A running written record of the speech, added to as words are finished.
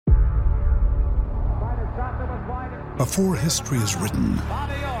Before history is written,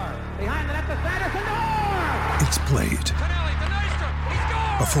 it's played.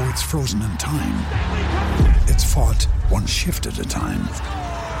 Before it's frozen in time, it's fought one shift at a time.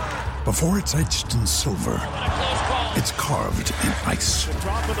 Before it's etched in silver, it's carved in ice.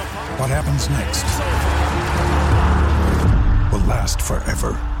 What happens next will last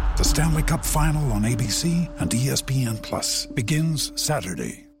forever. The Stanley Cup Final on ABC and ESPN Plus begins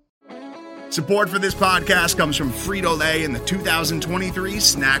Saturday. Support for this podcast comes from Frito-Lay and the 2023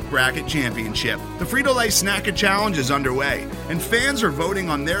 Snack Bracket Championship. The Frito-Lay Snack Challenge is underway, and fans are voting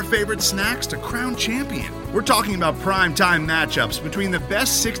on their favorite snacks to crown champion. We're talking about prime-time matchups between the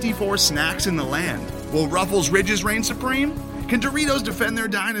best 64 snacks in the land. Will Ruffles Ridges reign supreme? Can Doritos defend their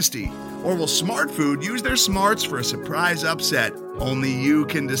dynasty? Or will Smart Food use their smarts for a surprise upset? Only you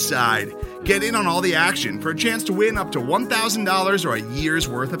can decide. Get in on all the action for a chance to win up to $1,000 or a year's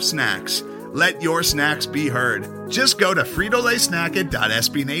worth of snacks. Let your snacks be heard. Just go to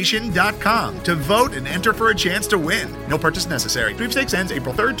fritolaysnacket.sbnation.com to vote and enter for a chance to win. No purchase necessary. Sweepstakes ends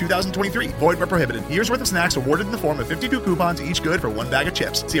April 3rd, 2023. Void where prohibited. Year's worth of snacks awarded in the form of 52 coupons, each good for one bag of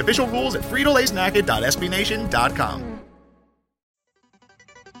chips. See official rules at fritolaysnacket.sbnation.com.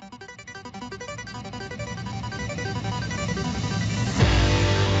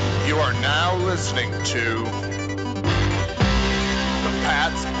 You are now listening to the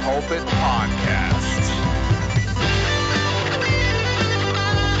Pat's Pulpit Podcast.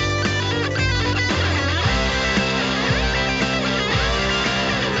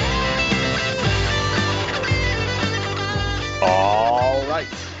 All right.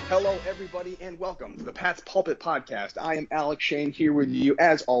 Hello, everybody, and welcome to the Pat's Pulpit Podcast. I am Alex Shane here with you,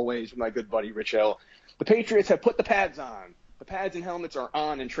 as always, with my good buddy Rich Hill. The Patriots have put the pads on. The pads and helmets are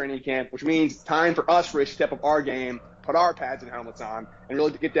on in training camp, which means it's time for us, Rich, to step up our game, put our pads and helmets on, and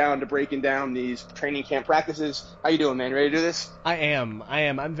really get down to breaking down these training camp practices. How you doing, man? Ready to do this? I am.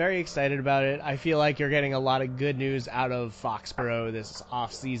 I'm very excited about it. I feel like you're getting a lot of good news out of Foxborough this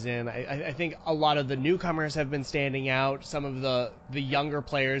offseason. I think a lot of the newcomers have been standing out. Some of the younger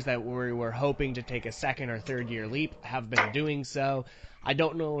players that we were hoping to take a second or third year leap have been doing so. I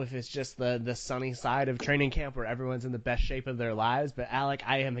don't know if it's just the sunny side of training camp where everyone's in the best shape of their lives, but Alec,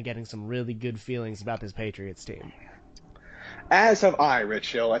 I am getting some really good feelings about this Patriots team. As have I,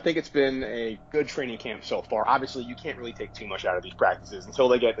 Rich Hill. I think it's been a good training camp so far. Obviously, you can't really take too much out of these practices until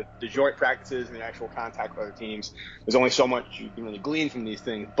they get the joint practices and the actual contact with other teams. There's only so much you can really glean from these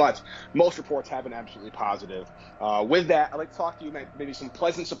things, but most reports have been absolutely positive. With that, I'd like to talk to you about maybe some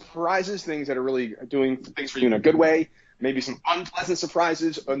pleasant surprises, things that are really doing things for you in a good way, maybe some unpleasant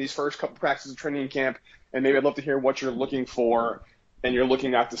surprises on these first couple practices of training camp, and maybe I'd love to hear what you're looking for and you're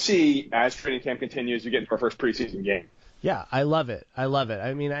looking out to see as training camp continues. You get into our first preseason game. Yeah, I love it. I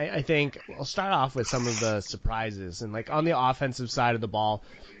mean, I think I'll start off with some of the surprises. And, like, on the offensive side of the ball,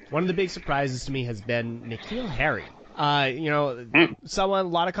 one of the big surprises to me has been N'Keal Harry. A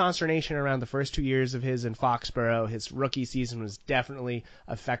lot of consternation around the first 2 years of his in Foxborough. His rookie season was definitely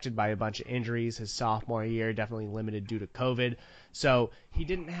affected by a bunch of injuries. His sophomore year definitely limited due to COVID. So he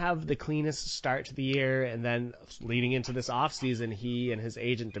didn't have the cleanest start to the year, and then leading into this offseason, he and his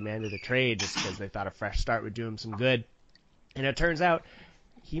agent demanded a trade just because they thought a fresh start would do him some good. And it turns out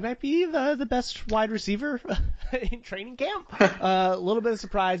he might be the best wide receiver in training camp. A little bit of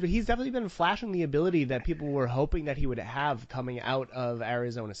surprise, but he's definitely been flashing the ability that people were hoping that he would have coming out of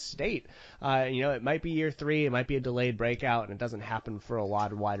Arizona State. It might be year 3, it might be a delayed breakout, and it doesn't happen for a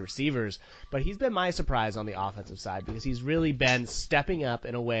lot of wide receivers. But he's been my surprise on the offensive side because he's really been stepping up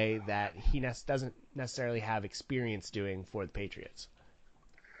in a way that he doesn't necessarily have experience doing for the Patriots.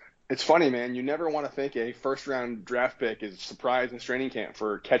 It's funny, man. You never want to think a first-round draft pick is a surprise in training camp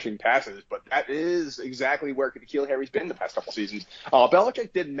for catching passes, but that is exactly where N'Keal Harry's been the past couple seasons.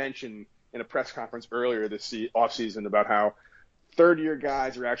 Belichick did mention in a press conference earlier this offseason about how third-year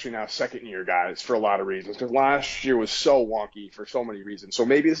guys are actually now second-year guys for a lot of reasons, because last year was so wonky for so many reasons. So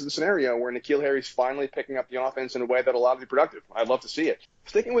maybe this is a scenario where N'Keal Harry's finally picking up the offense in a way that'll allow him to be productive. I'd love to see it.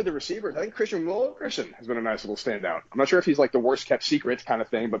 Sticking with the receivers, I think Christian Wilkerson has been a nice little standout. I'm not sure if he's like the worst-kept secret kind of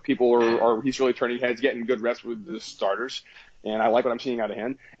thing, but he's really turning heads, getting good reps with the starters, and I like what I'm seeing out of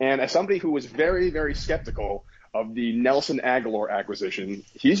him. And as somebody who was very, very skeptical of the Nelson Aguilar acquisition,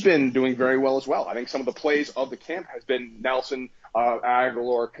 he's been doing very well as well. I think some of the plays of the camp has been Nelson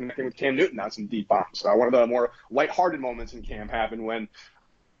Aguilar connecting with Cam Newton on some deep bombs. One of the more lighthearted moments in camp happened when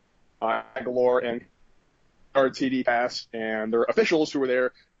Aguilar and TD pass, and their officials who were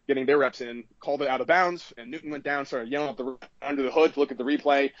there getting their reps in called it out of bounds, and Newton went down, started yelling under the hood to look at the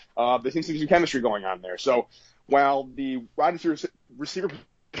replay. There seems to be some chemistry going on there. So while the wide receiver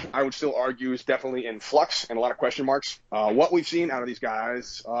I would still argue is definitely in flux and a lot of question marks. What we've seen out of these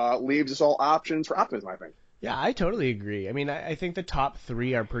guys leaves us all options for optimism, I think. Yeah, I totally agree. I mean, I think the top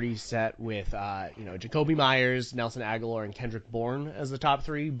three are pretty set with, Jacoby Myers, Nelson Aguilar, and Kendrick Bourne as the top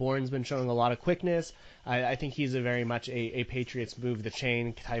three. Bourne's been showing a lot of quickness. I think he's a very much a Patriots move the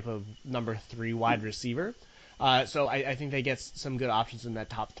chain type of number 3 wide receiver. So I think they get some good options in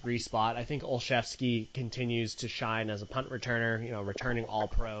that top 3 spot. I think Olszewski continues to shine as a punt returner, returning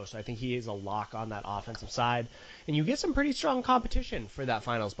all-pro. So I think he is a lock on that offensive side. And you get some pretty strong competition for that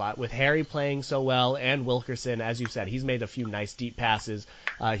final spot with Harry playing so well and Wilkerson. As you said, he's made a few nice deep passes.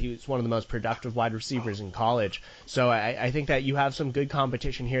 He was one of the most productive wide receivers in college. So I think that you have some good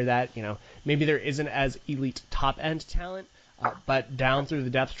competition here that, maybe there isn't as elite top-end talent, but down through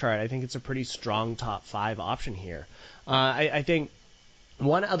the depth chart, I think it's a pretty strong top 5 option here. I think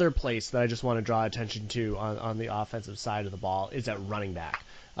one other place that I just want to draw attention to on the offensive side of the ball is at running back.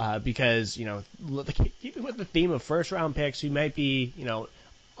 Because, keeping with the theme of first-round picks, who might be,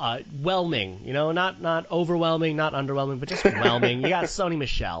 whelming, not overwhelming, not underwhelming, but just whelming. You got Sony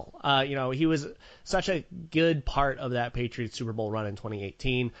Michel. He was such a good part of that Patriots Super Bowl run in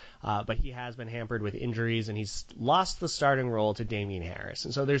 2018, but he has been hampered with injuries, and he's lost the starting role to Damian Harris.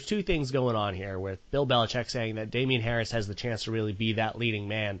 And so there's two things going on here with Bill Belichick saying that Damian Harris has the chance to really be that leading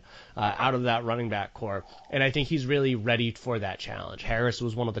man out of that running back core, and I think he's really ready for that challenge. Harris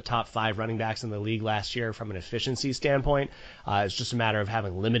was one of the top 5 running backs in the league last year from an efficiency standpoint. It's just a matter of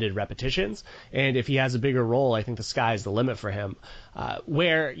having limited repetitions, and if he has a bigger role, I think the sky's the limit for him.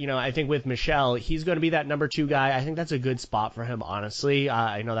 I think with Michel, he's going to be that number 2 guy. I think that's a good spot for him, honestly.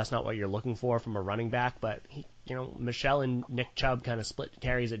 I know that's not what you're looking for from a running back, but Michel and Nick Chubb kind of split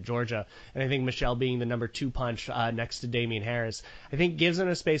carries at Georgia, and I think Michel being the number 2 punch next to Damian Harris, I think gives him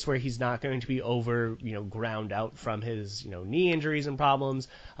a space where he's not going to be ground out from his, knee injuries and problems,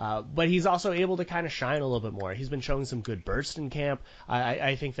 but he's also able to kind of shine a little bit more. He's been showing some good burst in camp.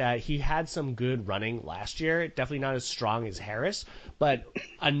 I think that he had some good running last year, definitely not as strong as Harris, but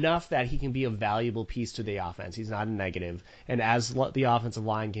enough that he can be a valuable piece to the offense. He's not a negative, and as the offensive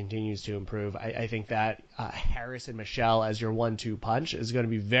line continues to improve, I think that Harris and Michel as your 1-2 punch is going to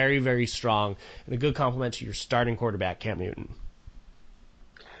be very, very strong and a good complement to your starting quarterback, Cam Newton.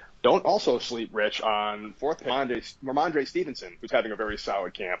 Don't also sleep, Rich, on fourth Ramondre Stevenson, who's having a very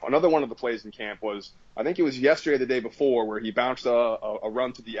solid camp. Another one of the plays in camp was, I think it was yesterday or the day before, where he bounced a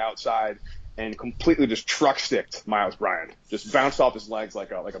run to the outside and completely just truck sticked Miles Bryant. Just bounced off his legs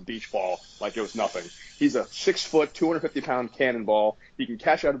like a beach ball, like it was nothing. He's a 6-foot, 250-pound cannonball. He can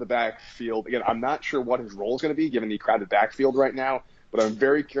catch out of the backfield. Again, I'm not sure what his role is going to be given the crowded backfield right now, but I'm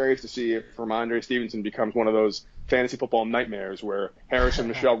very curious to see if Ramondre Stevenson becomes one of those fantasy football nightmares where Harris and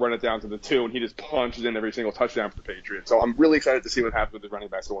Michel run it down to the 2 and he just punches in every single touchdown for the Patriots. So I'm really excited to see what happens with his running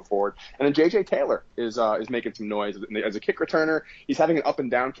backs going forward. And then J.J. Taylor is making some noise as a kick returner. He's having an up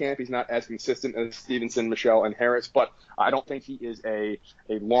and down camp. He's not as consistent as Stevenson, Michel, and Harris, but I don't think he is a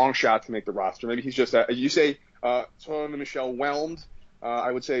long shot to make the roster. Maybe he's just you say Tom and Michel whelmed.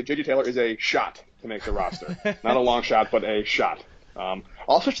 I would say J.J. Taylor is a shot to make the roster. Not a long shot, but a shot.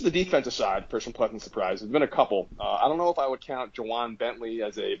 I'll switch to the defensive side for some pleasant surprise. There's been a couple. I don't know if I would count Jawan Bentley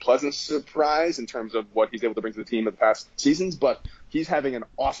as a pleasant surprise in terms of what he's able to bring to the team in the past seasons, but he's having an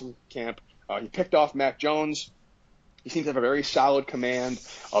awesome camp. He picked off Mac Jones. He seems to have a very solid command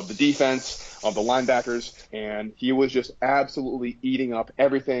of the defense, of the linebackers, and he was just absolutely eating up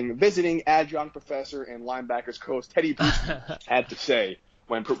everything. Visiting adjunct professor and linebackers coach Teddy Bruschi had to say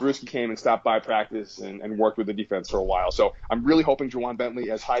when Bruschi came and stopped by practice and worked with the defense for a while. So I'm really hoping Jawan Bentley,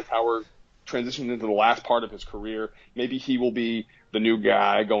 as Hightower transitions into the last part of his career, maybe he will be the new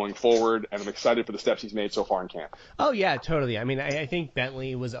guy going forward, and I'm excited for the steps he's made so far in camp. Oh, yeah, totally. I mean, I think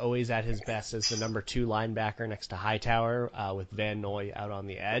Bentley was always at his best as the number 2 linebacker next to Hightower with Van Noy out on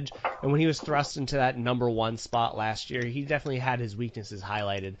the edge. And when he was thrust into that number 1 spot last year, he definitely had his weaknesses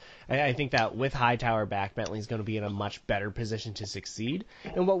highlighted. I think that with Hightower back, Bentley's going to be in a much better position to succeed.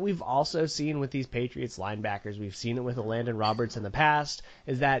 And what we've also seen with these Patriots linebackers, we've seen it with Landon Roberts in the past,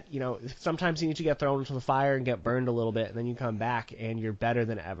 is that, sometimes you need to get thrown into the fire and get burned a little bit, and then you come back and you're better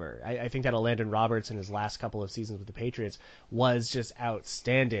than ever. I think that Landon Roberts in his last couple of seasons with the Patriots was just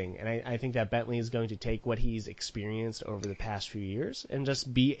outstanding, and I think that Bentley is going to take what he's experienced over the past few years and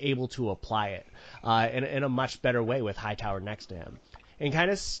just be able to apply it in a much better way with Hightower next to him. and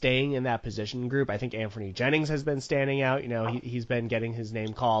kind of staying in that position group. I think Anthony Jennings has been standing out. He's been getting his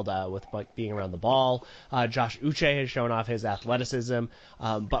name called with being around the ball. Josh Uche has shown off his athleticism,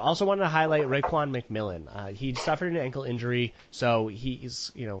 but also wanted to highlight Raekwon McMillan. He suffered an ankle injury, so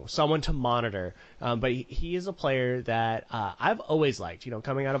he's someone to monitor. But he is a player that I've always liked.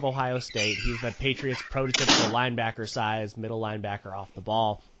 Coming out of Ohio State, he's the Patriots' prototypical linebacker size, middle linebacker off the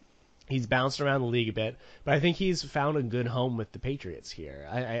ball. He's bounced around the league a bit, but I think he's found a good home with the Patriots here.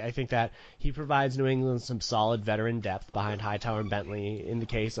 I think that he provides New England some solid veteran depth behind Hightower and Bentley in the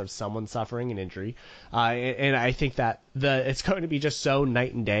case of someone suffering an injury. And I think that it's going to be just so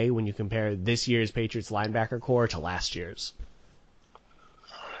night and day when you compare this year's Patriots linebacker core to last year's.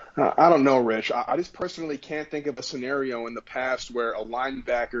 I don't know, Rich. I just personally can't think of a scenario in the past where a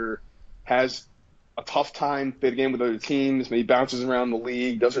linebacker has a tough time fitting in with other teams, maybe bounces around the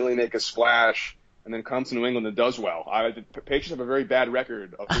league, doesn't really make a splash, and then comes to New England and does well. The Patriots have a very bad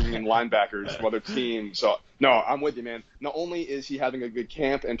record of bringing in linebackers from other teams. So, no, I'm with you, man. Not only is he having a good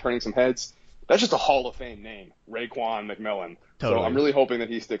camp and turning some heads, that's just a Hall of Fame name, Raekwon McMillan. Totally. So I'm really hoping that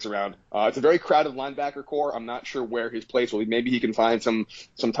he sticks around. It's a very crowded linebacker core. I'm not sure where his place will be. Maybe he can find some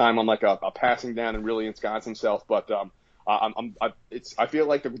time on like a passing down and really ensconce himself. But I feel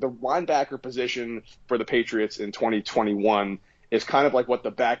like the linebacker position for the Patriots in 2021 is kind of like what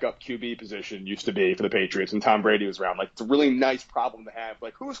the backup QB position used to be for the Patriots when Tom Brady was around. Like, it's a really nice problem to have.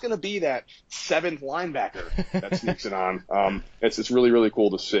 Like, who's going to be that seventh linebacker that sneaks it on? It's really, really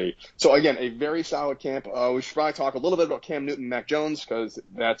cool to see. So, again, a very solid camp. We should probably talk a little bit about Cam Newton and Mac Jones because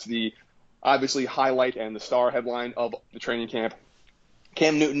that's the obviously highlight and the star headline of the training camp.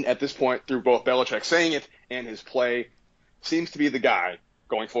 Cam Newton, at this point, through both Belichick saying it and his play, seems to be the guy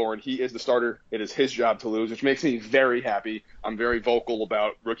going forward. He is the starter. It is his job to lose, which makes me very happy. I'm very vocal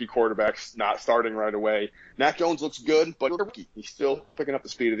about rookie quarterbacks not starting right away. Mac Jones looks good, but he's a rookie. He's still picking up the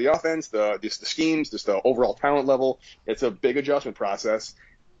speed of the offense, the schemes, just the overall talent level. It's a big adjustment process,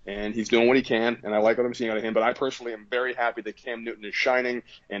 and he's doing what he can, and I like what I'm seeing out of him. But I personally am very happy that Cam Newton is shining,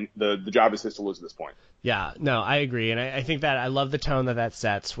 and the job is his to lose at this point. Yeah, no, I agree, and I think that I love the tone that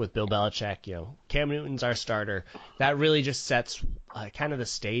sets with Bill Belichick. Cam Newton's our starter. That really just sets kind of the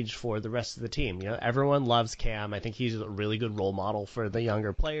stage for the rest of the team. Everyone loves Cam. I think he's a really good role model for the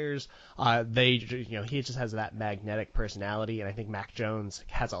younger players. He just has that magnetic personality, and I think Mac Jones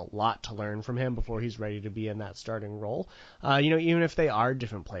has a lot to learn from him before he's ready to be in that starting role. Even if they are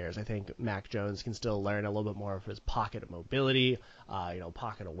different players, I think Mac Jones can still learn a little bit more of his pocket mobility,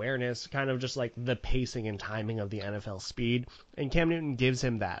 pocket awareness, kind of just like the pacing and timing of the NFL speed, and Cam Newton gives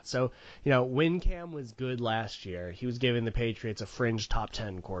him that. So, when Cam was good last year, he was giving the Patriots a fringe top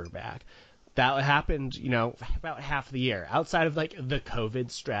 10 quarterback. That happened, about half the year, outside of like the COVID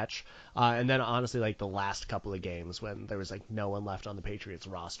stretch, and then honestly like the last couple of games when there was like no one left on the Patriots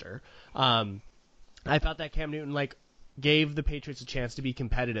roster. I thought that Cam Newton gave the Patriots a chance to be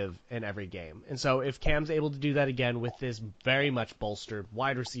competitive in every game. And so if Cam's able to do that again with this very much bolstered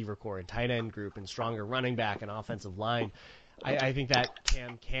wide receiver core and tight end group and stronger running back and offensive line, I think that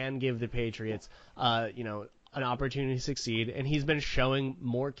Cam can give the Patriots, an opportunity to succeed. And he's been showing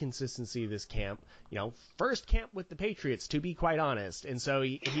more consistency this camp, first camp with the Patriots, to be quite honest. And so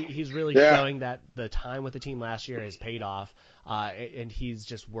he's really showing that the time with the team last year has paid off, and he's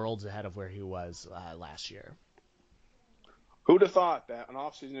just worlds ahead of where he was last year. Who'd have thought that an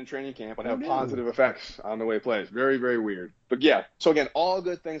offseason and training camp would have positive effects on the way he plays? Very, very weird. But yeah, so again, all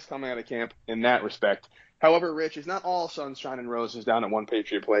good things coming out of camp in that respect. However, Rich, it's not all sunshine and roses down at one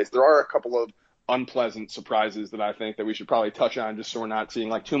Patriot place. There are a couple of unpleasant surprises that I think that we should probably touch on just so we're not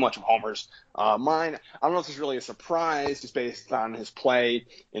seeing too much of Homer's. Mine, I don't know if this is really a surprise just based on his play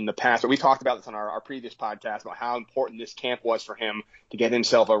in the past, but we talked about this on our previous podcast about how important this camp was for him to get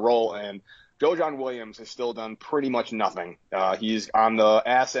himself a role, and Joe John Williams has still done pretty much nothing. He's on the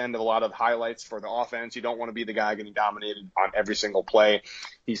ass end of a lot of highlights for the offense. You don't want to be the guy getting dominated on every single play.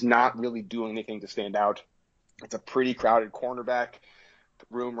 He's not really doing anything to stand out. It's a pretty crowded cornerback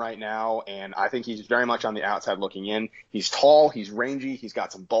room right now, and I think he's very much on the outside looking in. He's tall, he's rangy, he's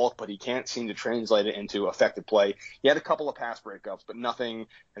got some bulk, but he can't seem to translate it into effective play. He had a couple of pass breakups, but nothing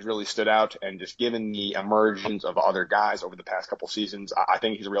has really stood out, and just given the emergence of other guys over the past couple seasons, I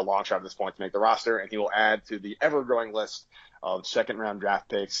think he's a real long shot at this point to make the roster, and he will add to the ever-growing list of second-round draft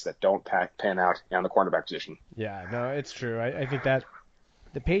picks that don't pan out on the cornerback position. Yeah, no, it's true. I think that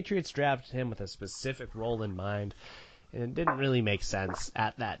the Patriots drafted him with a specific role in mind, and it didn't really make sense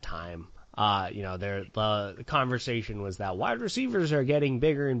at that time. The conversation was that wide receivers are getting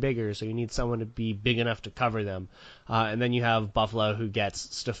bigger and bigger, so you need someone to be big enough to cover them. And then you have Buffalo, who gets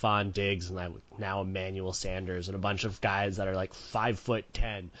Stephon Diggs and now Emmanuel Sanders and a bunch of guys that are like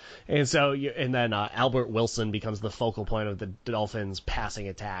 5'10". And so then Albert Wilson becomes the focal point of the Dolphins' passing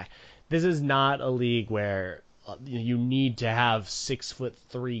attack. This is not a league where you need to have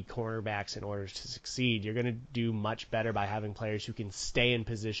 6'3" cornerbacks in order to succeed. You're going to do much better by having players who can stay in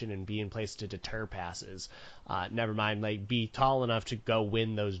position and be in place to deter passes. Never mind, be tall enough to go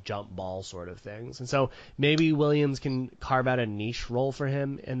win those jump ball sort of things. And so maybe Williams can carve out a niche role for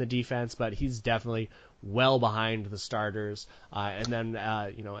him in the defense, but he's definitely well behind the starters. And then,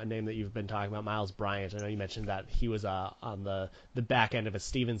 a name that you've been talking about, Miles Bryant. I know you mentioned that he was on the back end of a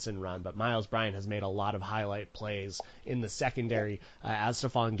Stevenson run, but Miles Bryant has made a lot of highlight plays in the secondary as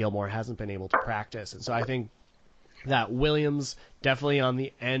Stephon Gilmore hasn't been able to practice. And so I think that Williams definitely on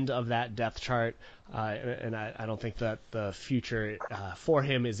the end of that depth chart, and I don't think that the future for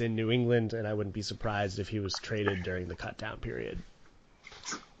him is in New England, and I wouldn't be surprised if he was traded during the cutdown period.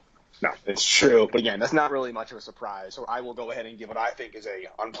 No, it's true. But again, that's not really much of a surprise. So I will go ahead and give what I think is a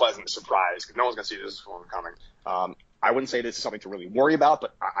unpleasant surprise, because no one's going to see this one coming. I wouldn't say this is something to really worry about,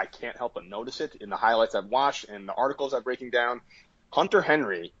 but I can't help but notice it in the highlights I've watched and the articles I'm breaking down. Hunter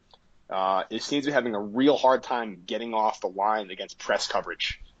Henry seems to be having a real hard time getting off the line against press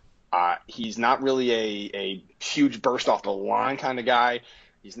coverage. He's not really a huge burst off the line kind of guy.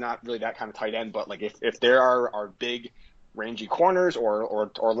 He's not really that kind of tight end, but if there are big rangy corners or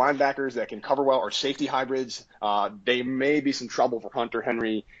linebackers that can cover well, or safety hybrids, they may be some trouble for Hunter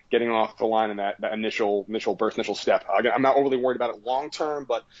Henry getting off the line in that initial burst, initial step. I'm not overly worried about it long term,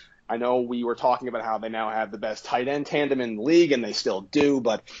 but I know we were talking about how they now have the best tight end tandem in the league, and they still do,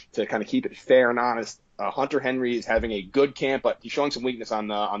 but to kind of keep it fair and honest, Hunter Henry is having a good camp, but he's showing some weakness on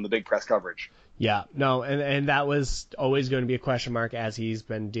the big press coverage. Yeah, no, and that was always going to be a question mark, as he's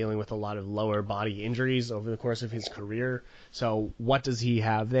been dealing with a lot of lower body injuries over the course of his career. So what does he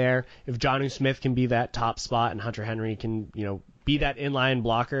have there? If Jonnu Smith can be that top spot and Hunter Henry can, be that inline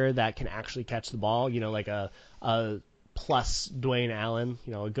blocker that can actually catch the ball, like a plus Dwayne Allen,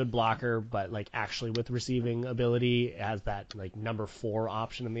 a good blocker, but actually with receiving ability as that number 4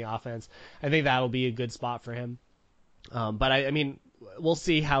 option in the offense, I think that'll be a good spot for him. But I mean, we'll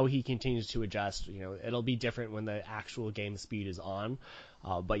see how he continues to adjust. It'll be different when the actual game speed is on.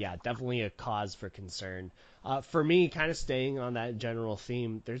 But yeah, definitely a cause for concern. For me, kind of staying on that general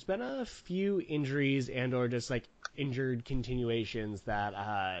theme, there's been a few injuries and or just injured continuations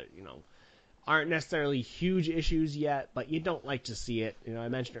that, aren't necessarily huge issues yet, but you don't like to see it. I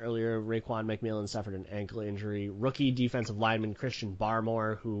mentioned earlier, Raekwon McMillan suffered an ankle injury. Rookie defensive lineman Christian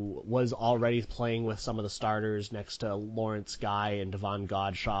Barmore, who was already playing with some of the starters next to Lawrence Guy and Devon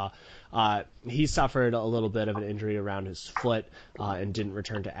Godshaw, he suffered a little bit of an injury around his foot and didn't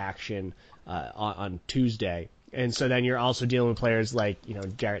return to action on Tuesday. And so then you're also dealing with players like,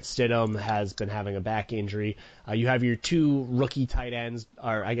 Jarrett Stidham has been having a back injury. You have your 2 rookie tight ends,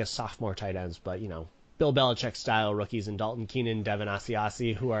 or I guess sophomore tight ends, but, Bill Belichick style rookies in Dalton Keenan, Devin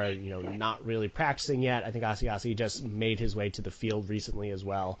Asiasi, who are, not really practicing yet. I think Asiasi just made his way to the field recently as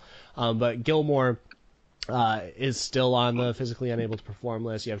well. But Gilmore is still on the physically unable to perform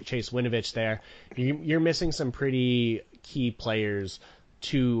list. You have Chase Winovich there. You're missing some pretty key players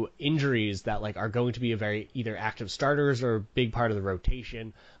to injuries that are going to be a very either active starters or a big part of the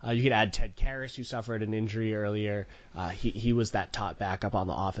rotation. You could add Ted Karras, who suffered an injury earlier. He was that top backup on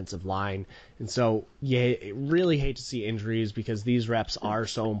the offensive line. And so really hate to see injuries, because these reps are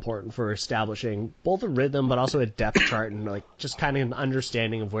so important for establishing both a rhythm but also a depth chart and just kind of an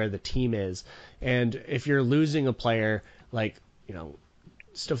understanding of where the team is. And if you're losing a player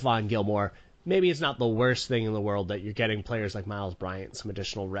Stephon Gilmore, maybe it's not the worst thing in the world that you're getting players like Miles Bryant some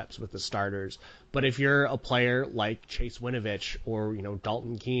additional reps with the starters. But if you're a player like Chase Winovich or,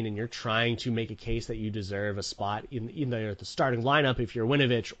 Dalton Keene, and you're trying to make a case that you deserve a spot in either the starting lineup if you're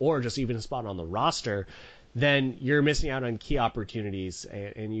Winovich, or just even a spot on the roster, then you're missing out on key opportunities,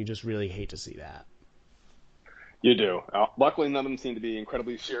 and you just really hate to see that. You do. Luckily, none of them seem to be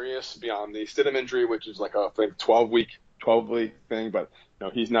incredibly serious beyond the Stidham injury, which is like a 12-week thing, but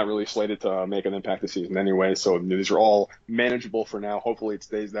he's not really slated to make an impact this season anyway, so these are all manageable for now. Hopefully it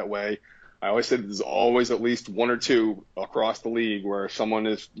stays that way. I always say there's always at least 1 or 2 across the league where someone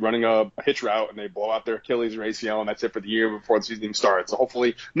is running a hitch route and they blow out their Achilles or ACL, and that's it for the year before the season even starts. So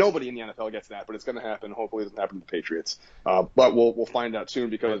hopefully nobody in the NFL gets that, but it's going to happen. Hopefully it doesn't happen to the Patriots. But we'll find out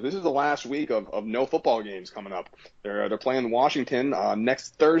soon, because this is the last week of no football games coming up. They're playing Washington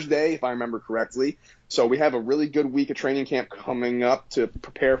next Thursday, if I remember correctly. So we have a really good week of training camp coming up to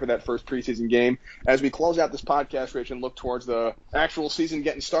prepare for that first preseason game. As we close out this podcast, Rich, and look towards the actual season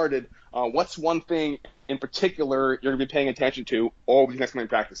getting started, what's one thing in particular you're going to be paying attention to all these next coming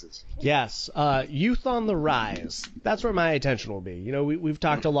practices? Yes, youth on the rise. That's where my attention will be. You know, we've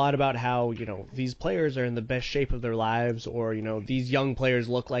talked a lot about how, you know, these players are in the best shape of their lives, or, you know, these young players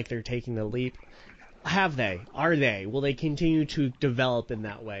look like they're taking the leap. Have they? Are they? Will they continue to develop in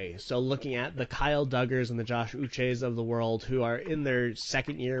that way? So looking at the Kyle Duggars and the Josh Uches of the world, who are in their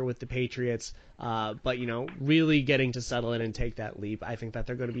second year with the Patriots, but, you know, really getting to settle in and take that leap, I think that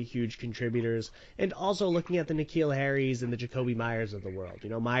they're going to be huge contributors. And also looking at the N'Keal Harrys and the Jacoby Myers of the world. You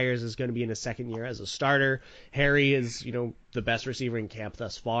know, Myers is going to be in his second year as a starter. Harry is, you know, the best receiver in camp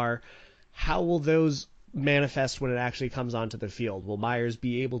thus far. How will those manifest when it actually comes onto the field? Will Myers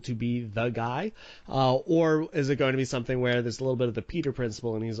be able to be the guy, or is it going to be something where there's a little bit of the Peter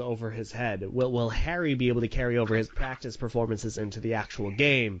principle and he's over his head? Will Harry be able to carry over his practice performances into the actual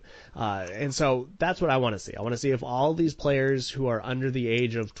game? And so that's what I want to see. I want to see if all these players who are under the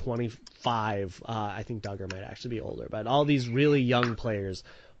age of 25, I think Duggar might actually be older, but all these really young players,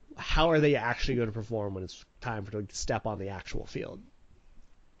 how are they actually going to perform when it's time for to step on the actual field?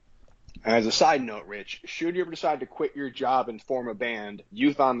 As a side note, Rich, should you ever decide to quit your job and form a band,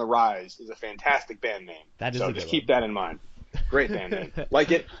 Youth on the Rise is a fantastic band name. That is so a just good keep that in mind. Great band name.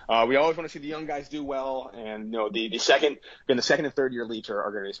 Like it. We always want to see the young guys do well, and you know the second and third year leads are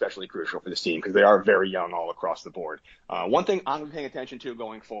going to be especially crucial for this team because they are very young all across the board. One thing I'm going to be paying attention to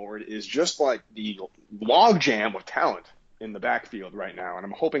going forward is just like the logjam of talent in the backfield right now, and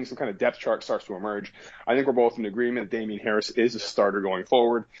I'm hoping some kind of depth chart starts to emerge. I think we're both in agreement that Damian Harris is a starter going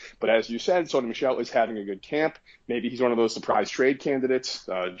forward, but as you said, Sony Michel is having a good camp. Maybe he's one of those surprise trade candidates.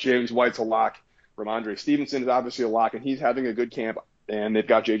 James White's a lock. Ramondre Stevenson is obviously a lock, and he's having a good camp. And they've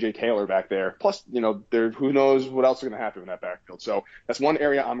got J.J. Taylor back there. Plus, you know, who knows what else is going to happen in that backfield. So that's one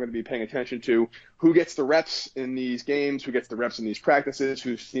area I'm going to be paying attention to. Who gets the reps in these games? Who gets the reps in these practices?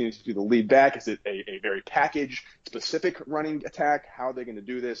 Who seems to be the lead back? Is it a very package-specific running attack? How are they going to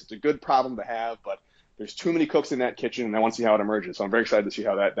do this? It's a good problem to have, but there's too many cooks in that kitchen, and I want to see how it emerges. So I'm very excited to see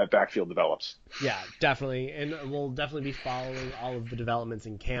how that backfield develops. Yeah, definitely. And we'll definitely be following all of the developments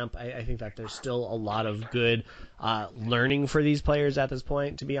in camp. I think that there's still a lot of good learning for these players at this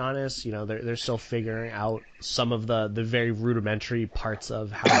point, to be honest. You know, they're still figuring out some of the very rudimentary parts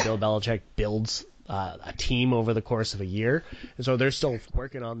of how Bill Belichick builds a team over the course of a year. And so they're still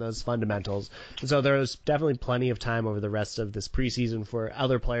working on those fundamentals. And so there's definitely plenty of time over the rest of this preseason for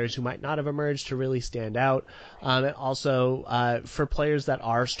other players who might not have emerged to really stand out. And also for players that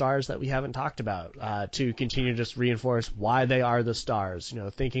are stars that we haven't talked about to continue to just reinforce why they are the stars. You know,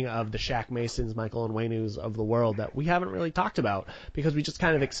 thinking of the Shaq Masons, Michael Onwenu's of the world that we haven't really talked about because we just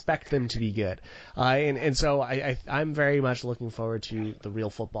kind of expect them to be good. And so I'm very much looking forward to the real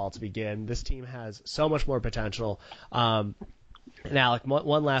football to begin. This team has so much more potential. And Alec,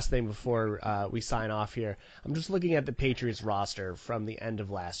 one last thing before we sign off here. I'm just looking at the Patriots roster from the end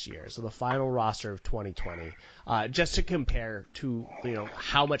of last year, so the final roster of 2020, just to compare to, you know,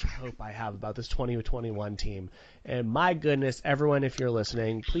 how much hope I have about this 2021 team. And my goodness, everyone, if you're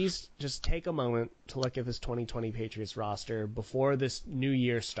listening, please just take a moment to look at this 2020 Patriots roster before this new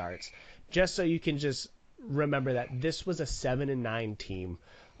year starts, just so you can just remember that this was a 7-9 team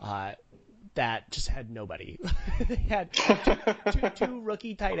that just had nobody. They had two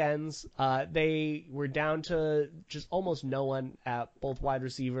rookie tight ends. They were down to just almost no one at both wide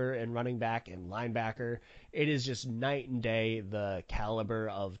receiver and running back and linebacker. It is just night and day the caliber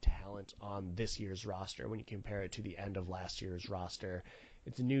of talent on this year's roster when you compare it to the end of last year's roster.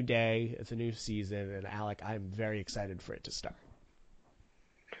 It's a new day. It's a new season. And, Alec, I'm very excited for it to start.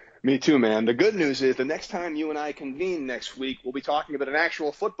 Me too, man. The good news is the next time you and I convene next week, we'll be talking about an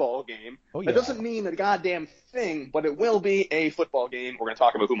actual football game. Oh, yeah. That doesn't mean a goddamn thing, but it will be a football game. We're going to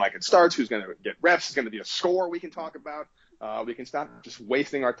talk about who might get starts, who's going to get reps. It's going to be a score we can talk about. We can stop just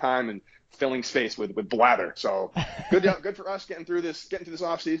wasting our time and filling space with blather. So good for us getting through this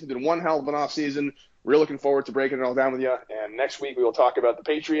off season. Been one hell of an off season. We're looking forward to breaking it all down with you. And next week we will talk about the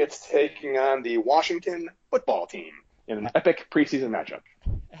Patriots taking on the Washington football team in an epic preseason matchup.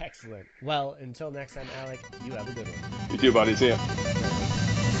 Excellent. Well, until next time, Alec, you have a good one. You too, buddy. See ya.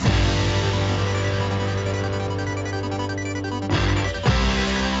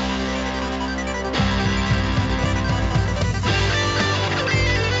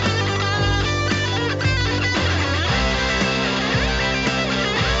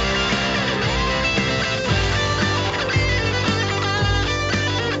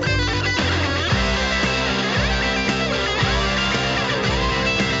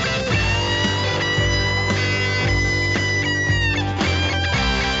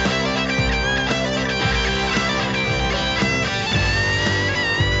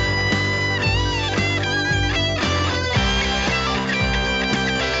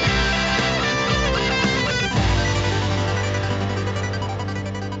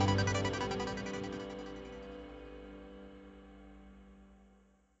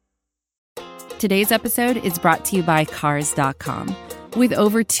 Today's episode is brought to you by Cars.com. With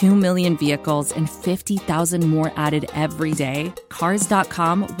over 2 million vehicles and 50,000 more added every day,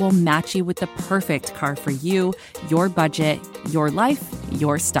 Cars.com will match you with the perfect car for you, your budget, your life,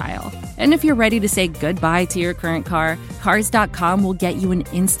 your style. And if you're ready to say goodbye to your current car, Cars.com will get you an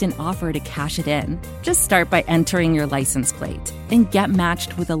instant offer to cash it in. Just start by entering your license plate and get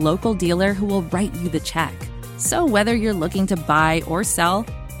matched with a local dealer who will write you the check. So whether you're looking to buy or sell,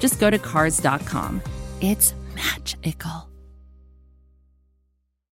 just go to Cars.com. It's magical.